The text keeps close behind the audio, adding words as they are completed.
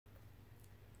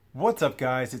What's up,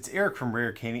 guys? It's Eric from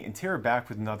Rare Candy, and today we're back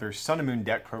with another Sun and Moon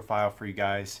deck profile for you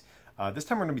guys. This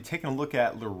time we're going to be taking a look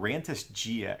at Lurantis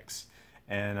GX.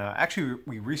 And actually,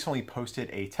 we recently posted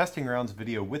a testing rounds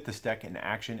video with this deck in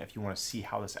action if you want to see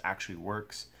how this actually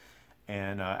works.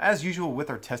 And as usual with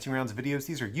our testing rounds videos,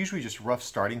 these are usually just rough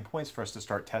starting points for us to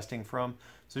start testing from.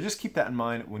 So just keep that in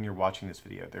mind when you're watching this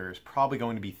video. There's probably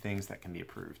going to be things that can be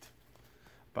improved.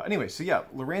 But anyway, so yeah,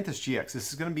 Lurantis GX.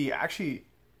 This is going to be actually,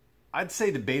 I'd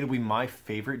say debatably my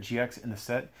favorite GX in the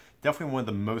set. Definitely one of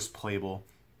the most playable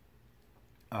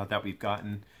that we've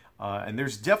gotten. And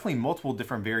there's definitely multiple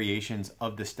different variations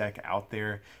of this deck out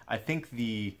there. I think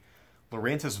the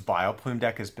Lurantis Vileplume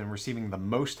deck has been receiving the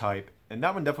most hype, and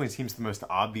that one definitely seems the most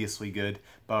obviously good.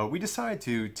 But we decided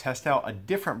to test out a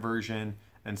different version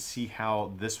and see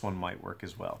how this one might work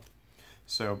as well.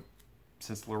 So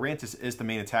since Lurantis is the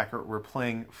main attacker, we're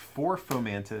playing 4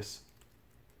 Fomantis.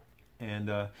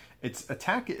 And its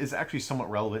attack is actually somewhat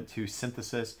relevant to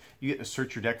Synthesis. You get to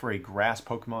search your deck for a grass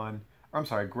Pokemon, or I'm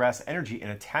sorry, grass energy,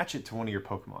 and attach it to one of your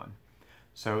Pokemon.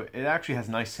 So it actually has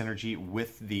nice synergy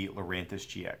with the Lurantis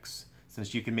GX,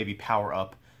 since you can maybe power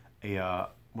up a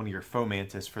one of your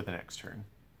Fomantis for the next turn.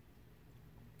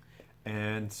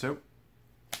 And so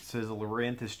this is a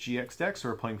Lurantis GX deck, so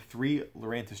we're playing 3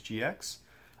 Lurantis GX.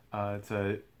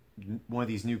 It's one of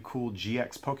these new cool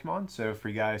GX Pokemon. So for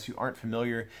you guys who aren't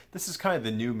familiar, this is kind of the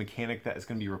new mechanic that is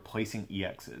going to be replacing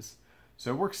EXs.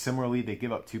 So it works similarly. They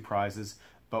give up 2 prizes,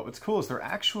 but what's cool is they're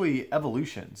actually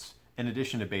evolutions in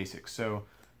addition to basics. So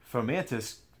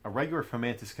Fomantis, a regular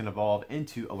Fomantis, can evolve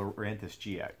into a Lurantis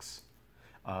GX.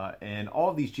 And all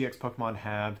of these GX Pokemon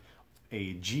have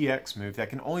a GX move that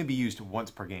can only be used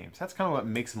once per game. So that's kind of what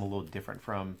makes them a little different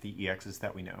from the EXs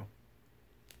that we know.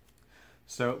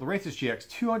 So Lurantis GX,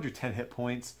 210 hit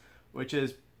points, which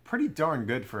is pretty darn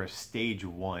good for a stage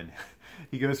 1.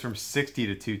 He goes from 60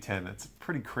 to 210. That's a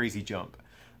pretty crazy jump.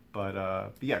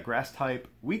 But yeah, grass type,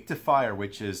 weak to fire,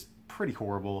 which is pretty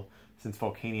horrible since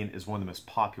Volcanion is one of the most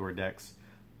popular decks.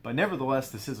 But nevertheless,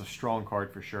 this is a strong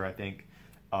card for sure, I think.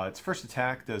 Its first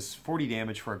attack does 40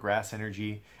 damage for a grass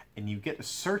energy, and you get to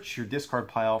search your discard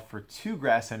pile for 2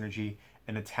 grass energy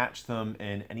and attach them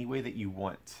in any way that you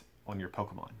want on your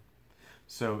Pokemon.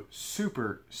 So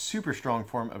super, super strong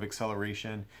form of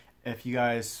acceleration. If you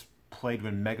guys played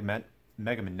when Mega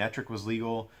Manectric was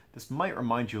legal, this might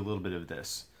remind you a little bit of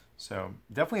this. So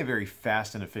definitely a very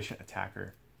fast and efficient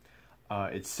attacker.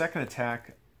 Its second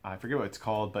attack, I forget what it's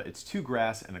called, but it's 2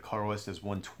 grass and a colorless is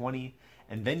 120.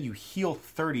 And then you heal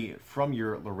 30 from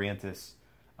your Lurantis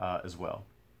as well.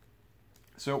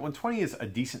 So 120 is a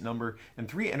decent number, and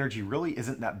 3 energy really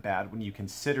isn't that bad when you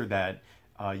consider that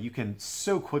you can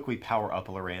so quickly power up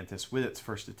a Lurantis with its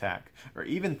first attack, or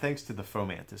even thanks to the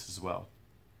Fomantis as well.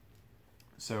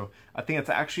 So I think it's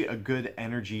actually a good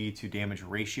energy to damage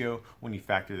ratio when you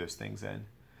factor those things in.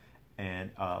 And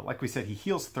like we said, he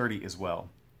heals 30 as well.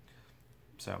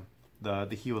 So the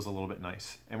heal is a little bit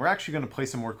nice. And we're actually going to play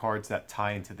some more cards that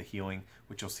tie into the healing,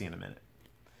 which you'll see in a minute.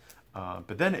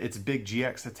 But then its big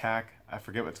GX attack, I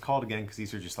forget what it's called again because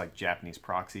these are just like Japanese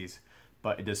proxies.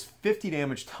 But it does 50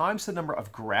 damage times the number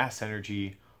of grass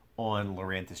energy on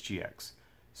Lurantis GX.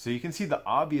 So you can see the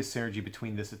obvious synergy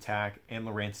between this attack and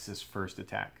Lurantis' first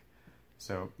attack.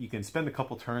 So you can spend a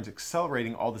couple turns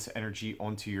accelerating all this energy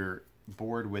onto your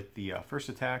board with the first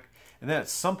attack. And then at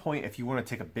some point, if you want to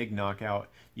take a big knockout,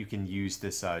 you can use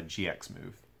this GX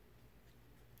move.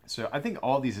 So I think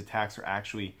all these attacks are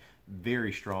actually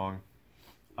very strong.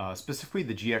 Specifically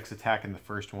the GX attack in the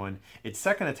first one. Its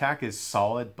second attack is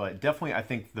solid, but definitely I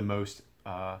think the most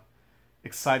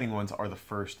exciting ones are the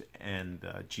first and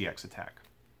the GX attack.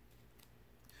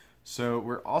 So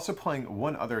we're also playing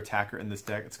one other attacker in this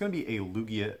deck. It's going to be a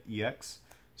Lugia EX.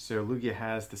 So Lugia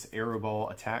has this Arrow Ball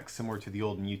attack similar to the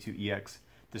old Mewtwo EX.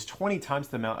 Does 20 times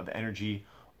the amount of energy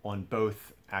on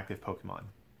both active Pokemon.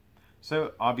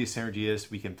 So obvious synergy is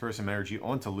we can throw some energy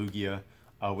onto Lugia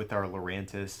with our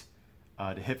Lurantis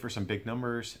to hit for some big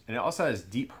numbers. And it also has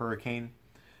Deep Hurricane.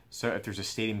 So if there's a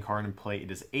stadium card in play, it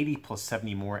does 80 plus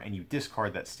 70 more, and you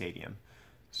discard that stadium.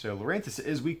 So Lurantis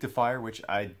is weak to fire, which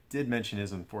I did mention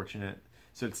is unfortunate.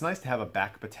 So it's nice to have a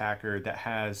backup attacker that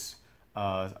has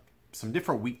some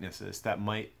different weaknesses that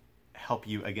might help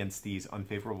you against these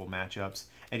unfavorable matchups.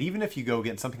 And even if you go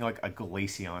against something like a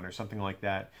Glaceon or something like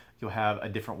that, you'll have a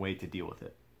different way to deal with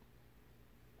it.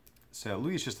 So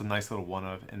Lugia's just a nice little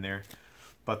one-of in there.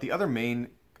 But the other main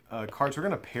cards we're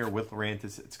going to pair with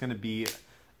Lurantis, it's going to be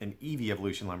an Eevee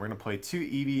evolution line. We're going to play 2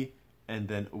 Eevee and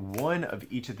then 1 of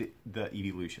each of the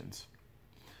Eeveelutions.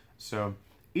 So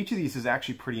each of these is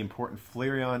actually pretty important.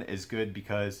 Flareon is good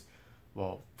because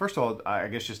Well, first of all, I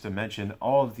guess just to mention,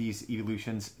 all of these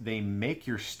evolutions, they make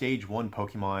your stage 1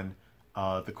 Pokemon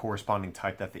the corresponding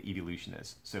type that the evolution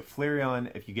is. So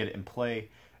Flareon, if you get it in play,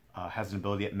 has an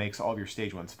ability that makes all of your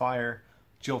stage 1s fire,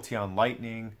 Jolteon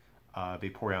lightning,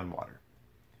 Vaporeon water.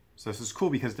 So this is cool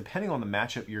because depending on the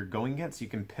matchup you're going against, you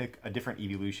can pick a different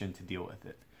evolution to deal with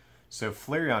it. So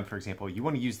Flareon, for example, you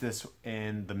want to use this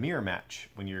in the mirror match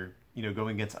when you're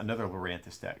going against another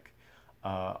Lurantis deck.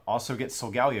 Also get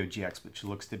Solgaleo GX, which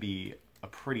looks to be a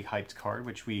pretty hyped card,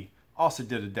 which we also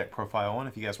did a deck profile on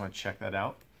if you guys want to check that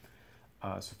out.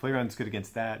 So Flareon's good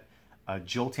against that.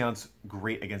 Jolteon's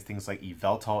great against things like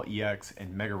Eeveelutions EX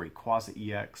and Mega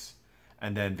Rayquaza EX.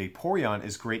 And then Vaporeon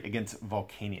is great against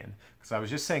Volcanion. Because I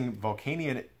was just saying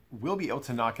Volcanion will be able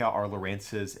to knock out our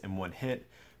Lurantis in one hit,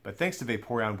 but thanks to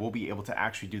Vaporeon, we'll be able to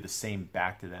actually do the same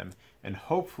back to them. And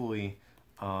hopefully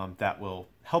that will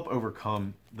help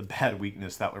overcome the bad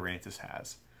weakness that Lurantis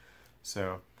has.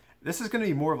 So this is going to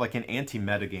be more of like an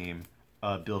anti-metagame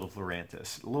build of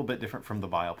Lurantis, a little bit different from the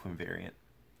Vileplume variant.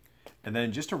 And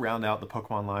then just to round out the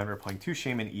Pokemon line, we're playing 2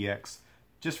 Shaymin EX,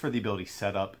 just for the ability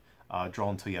setup. Draw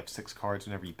until you have 6 cards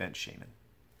whenever you bench Shaymin.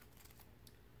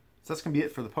 So that's going to be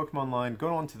it for the Pokemon line.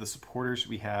 Going on to the supporters,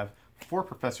 we have 4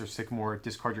 Professor Sycamore,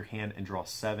 discard your hand and draw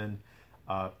 7.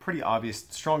 Pretty obvious,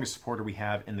 strongest supporter we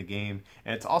have in the game.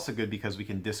 And it's also good because we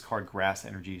can discard grass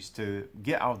energies to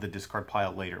get out of the discard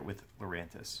pile later with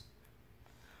Lurantis.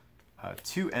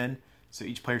 2N, so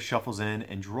each player shuffles in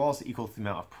and draws the equal to the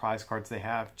amount of prize cards they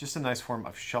have. Just a nice form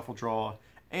of shuffle draw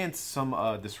and some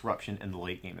disruption in the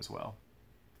late game as well.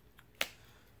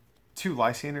 2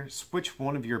 Lysandre, switch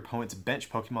one of your opponent's bench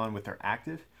Pokemon with their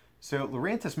active. So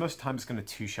Lurantis most of the time is going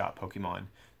to 2-shot Pokemon.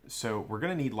 So we're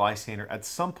going to need Lysandre at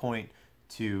some point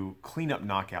to clean up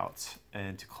knockouts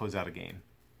and to close out a game.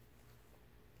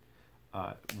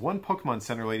 1 Pokemon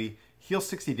Center Lady, heal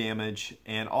 60 damage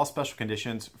and all special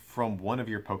conditions from one of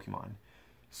your Pokemon.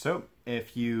 So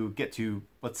if you get to,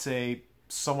 let's say,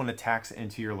 someone attacks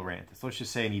into your Lurantis. Let's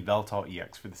just say an Eeveelutions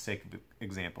EX for the sake of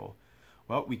example.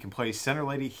 Well, we can play Center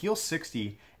Lady, heal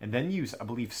 60, and then use, I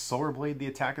believe, Solar Blade, the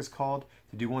attack is called,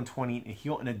 to do 120 and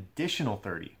heal an additional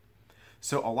 30.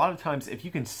 So a lot of times, if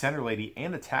you can Center Lady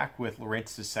and attack with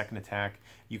Lurantis' second attack,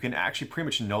 you can actually pretty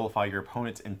much nullify your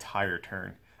opponent's entire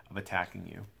turn of attacking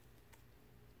you.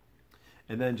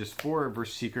 And then just 4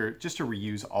 versus Seeker, just to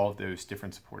reuse all of those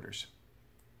different supporters.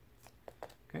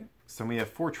 Okay, so we have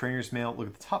 4 Trainer's Mail. Look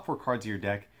at the top 4 cards of your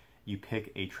deck. You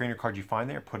pick a trainer card you find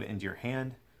there, put it into your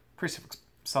hand. Pretty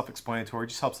self-explanatory,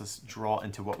 just helps us draw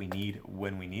into what we need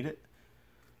when we need it.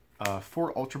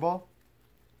 4 Ultra Ball.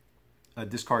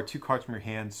 Discard 2 cards from your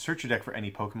hand, search your deck for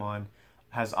any Pokemon,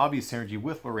 has obvious synergy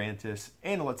with Lurantis,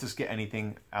 and lets us get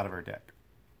anything out of our deck.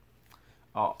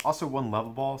 Also 1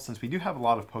 Level Ball, since we do have a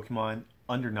lot of Pokemon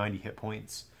under 90 hit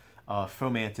points,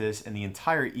 Fomantis, and the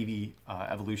entire Eevee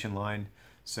evolution line.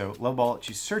 So Level Ball lets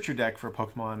you search your deck for a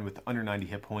Pokemon with under 90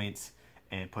 hit points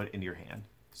and put it into your hand.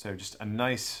 So just a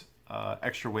nice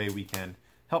extra way we can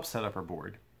help set up our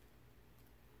board.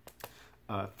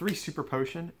 3 Super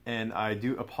Potion, and I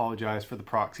do apologize for the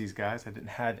proxies, guys. I didn't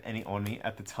have any on me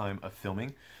at the time of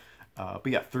filming. But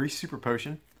yeah, 3 Super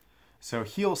Potion. So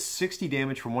heal 60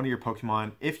 damage from one of your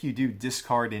Pokemon if you do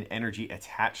discard an energy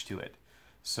attached to it.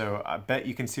 So I bet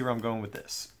you can see where I'm going with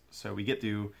this. So we get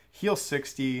to heal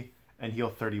 60 and heal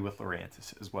 30 with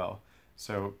Lurantis as well.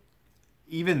 So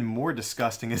even more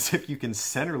disgusting is if you can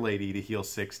Center Lady to heal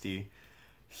 60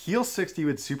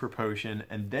 with Super Potion,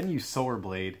 and then use Solar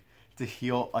Blade to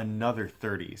heal another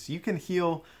 30. So you can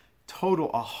heal total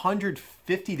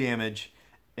 150 damage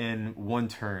in one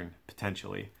turn,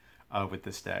 potentially, with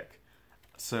this deck.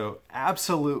 So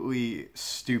absolutely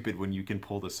stupid when you can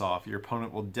pull this off. Your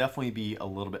opponent will definitely be a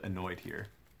little bit annoyed here.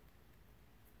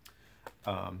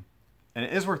 And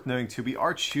it is worth noting too, we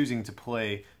are choosing to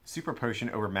play Super Potion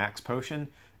over Max Potion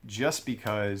just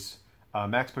because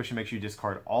Max Potion makes you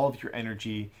discard all of your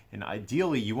energy, and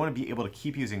ideally you want to be able to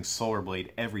keep using Solar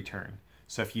Blade every turn.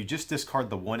 So if you just discard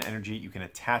the 1 energy, you can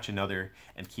attach another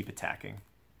and keep attacking.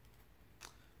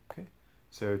 Okay,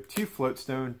 so 2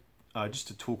 Floatstone, just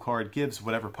a tool card, gives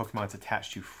whatever Pokemon it's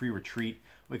attached to free retreat.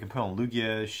 We can put on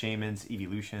Lugia, Shaymins,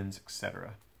 Eeveelutions,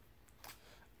 etc.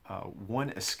 1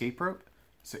 Escape Rope.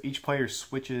 So each player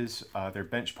switches their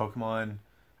bench Pokemon,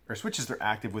 or switches their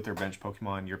active with their bench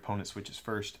Pokemon. Your opponent switches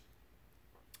first.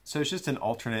 So it's just an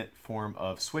alternate form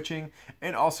of switching,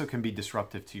 and also can be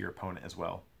disruptive to your opponent as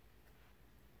well.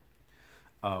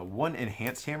 1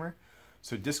 Enhanced Hammer.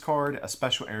 So discard a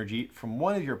special energy from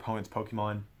one of your opponent's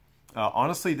Pokemon.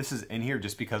 Honestly, this is in here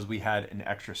just because we had an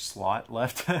extra slot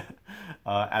left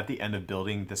at the end of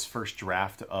building this first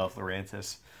draft of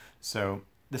Lurantis. So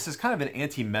this is kind of an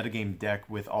anti-metagame deck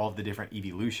with all of the different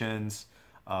Eeveelutions.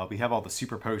 We have all the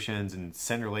Super Potions and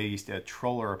Cinder Ladies to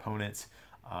troll our opponents.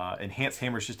 Enhanced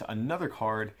Hammer is just another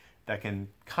card that can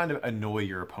kind of annoy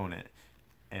your opponent.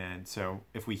 And so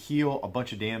if we heal a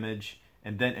bunch of damage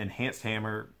and then Enhanced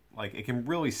Hammer, like, it can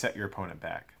really set your opponent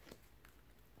back.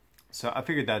 So I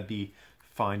figured that'd be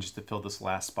fine just to fill this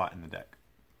last spot in the deck.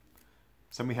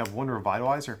 So then we have one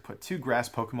Revitalizer. Put 2 grass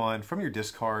Pokemon from your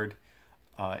discard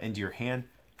into your hand.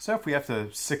 So if we have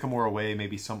to Sycamore away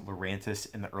maybe some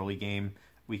Lurantis in the early game,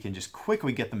 we can just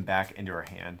quickly get them back into our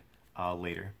hand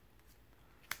later.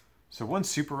 So one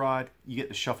Super Rod, you get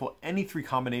to shuffle any 3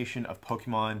 combination of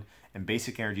Pokemon and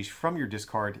basic energies from your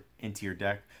discard into your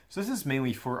deck. So this is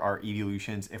mainly for our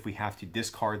Eeveelutions if we have to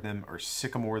discard them or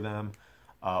Sycamore them,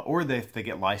 or if they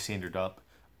get Lysandred up.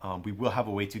 We will have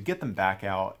a way to get them back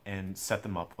out and set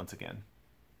them up once again.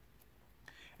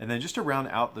 And then just to round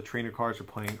out the trainer cards, we're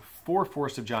playing 4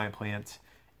 Forest of Giant Plants.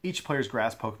 Each player's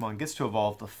grass Pokemon gets to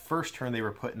evolve the first turn they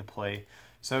were put into play.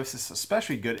 So this is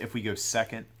especially good if we go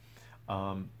second.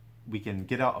 We can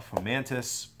get out a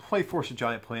Fomantis, play Forest of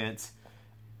Giant Plants,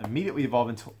 immediately evolve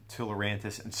into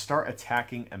Lurantis, and start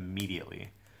attacking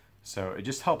immediately. So it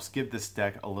just helps give this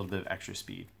deck a little bit of extra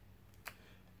speed.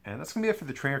 And that's going to be it for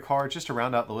the trainer cards. Just to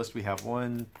round out the list, we have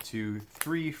 1, 2,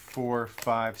 3, 4,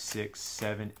 5, 6,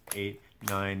 7, 8,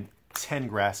 9, 10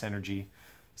 grass energy.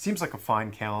 Seems like a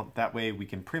fine count. That way we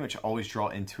can pretty much always draw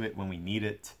into it when we need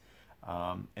it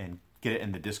and get it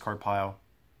in the discard pile.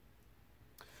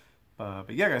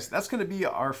 But yeah, guys, that's going to be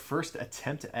our first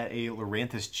attempt at a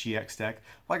Lurantis GX deck.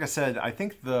 Like I said, I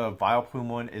think the Vileplume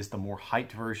one is the more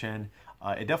hyped version.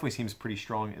 It definitely seems pretty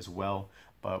strong as well.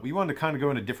 But we wanted to kind of go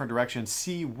in a different direction,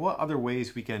 see what other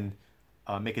ways we can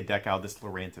make a deck out of this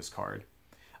Lurantis card.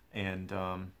 And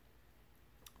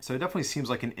so it definitely seems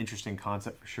like an interesting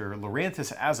concept for sure.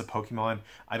 Lurantis as a Pokemon,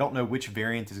 I don't know which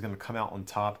variant is going to come out on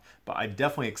top, but I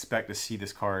definitely expect to see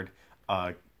this card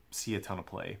see a ton of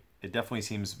play. It definitely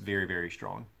seems very, very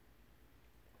strong.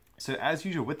 So as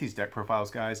usual with these deck profiles,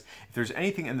 guys, if there's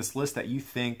anything in this list that you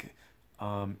think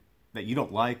that you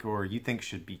don't like or you think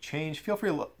should be changed, feel free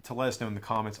to let us know in the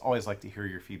comments. Always like to hear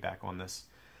your feedback on this.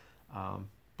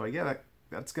 But yeah,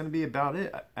 that's going to be about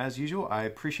it. As usual, I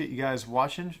appreciate you guys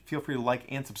watching. Feel free to like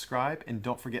and subscribe. And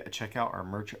don't forget to check out our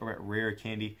merch over at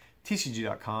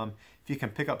rarecandytcg.com. If you can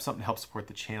pick up something to help support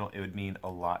the channel, it would mean a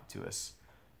lot to us.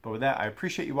 But with that, I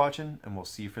appreciate you watching, and we'll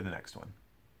see you for the next one.